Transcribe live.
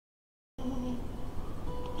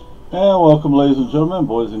And welcome, ladies and gentlemen,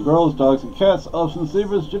 boys and girls, dogs and cats, elves and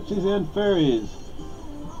zebras, gypsies and fairies.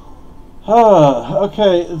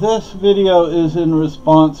 Okay, this video is in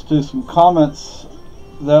response to some comments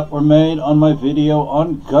that were made on my video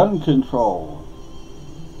on gun control.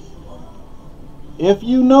 If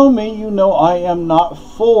you know me, you know I am not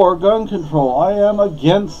for gun control. I am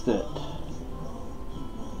against it.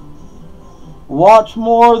 Watch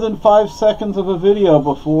more than 5 seconds of a video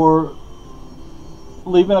before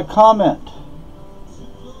leaving a comment.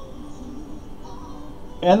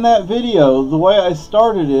 In that video, the way I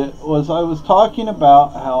started it was I was talking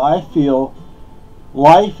about how I feel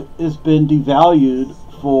life has been devalued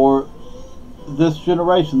for this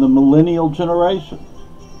generation, the millennial generation.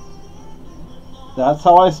 That's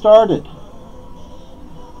how I started.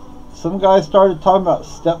 Some guy started talking about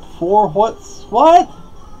step 4. What?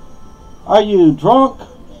 Are you drunk?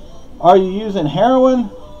 Are you using heroin?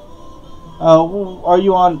 Are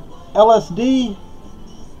you on LSD?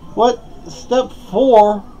 What? Step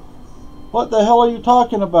 4? What the hell are you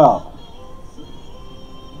talking about?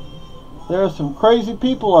 There are some crazy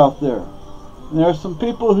people out there. And there are some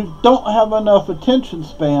people who don't have enough attention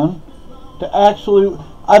span to actually...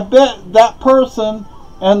 I bet that person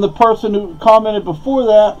and the person who commented before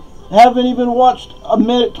that haven't even watched a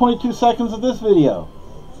minute 22 seconds of this video.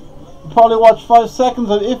 You probably watched 5 seconds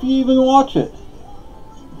of it, if you even watch it.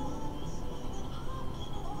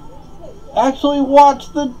 Actually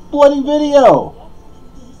watch the bloody video.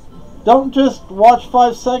 Don't just watch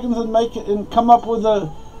 5 seconds and make it and come up with an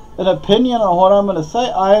opinion on what I'm going to say.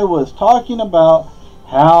 I was talking about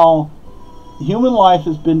how human life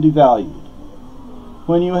has been devalued.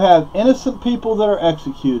 When you have innocent people that are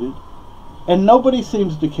executed and nobody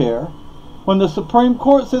seems to care. When the Supreme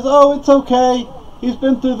Court says, oh, it's okay, he's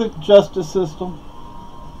been through the justice system.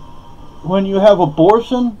 When you have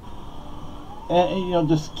abortion and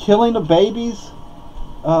just killing of babies,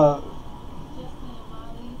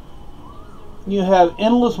 you have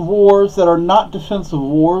endless wars that are not defensive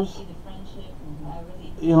wars.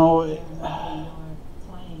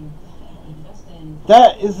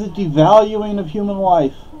 That is the devaluing of human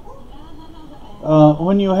life.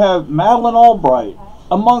 When you have Madeleine Albright,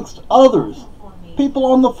 amongst others, people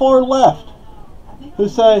on the far left, who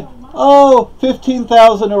say, oh,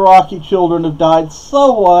 15,000 Iraqi children have died,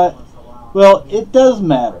 so what? Well, it does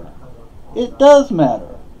matter. It does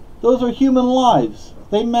matter. Those are human lives.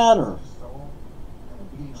 They matter.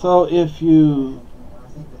 So if you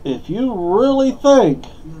really think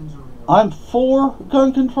I'm for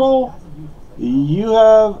gun control, you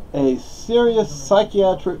have a serious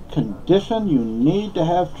psychiatric condition you need to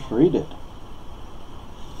have treated.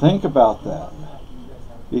 Think about that.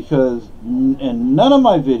 Because in none of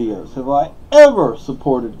my videos have I ever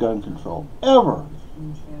supported gun control. Ever.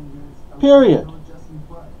 Period.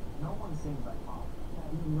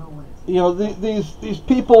 These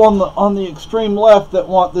people on the extreme left that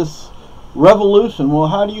want this revolution. Well,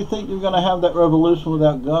 how do you think you're going to have that revolution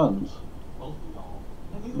without guns?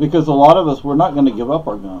 Because a lot of us, we're not going to give up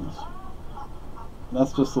our guns.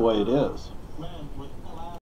 That's just the way it is.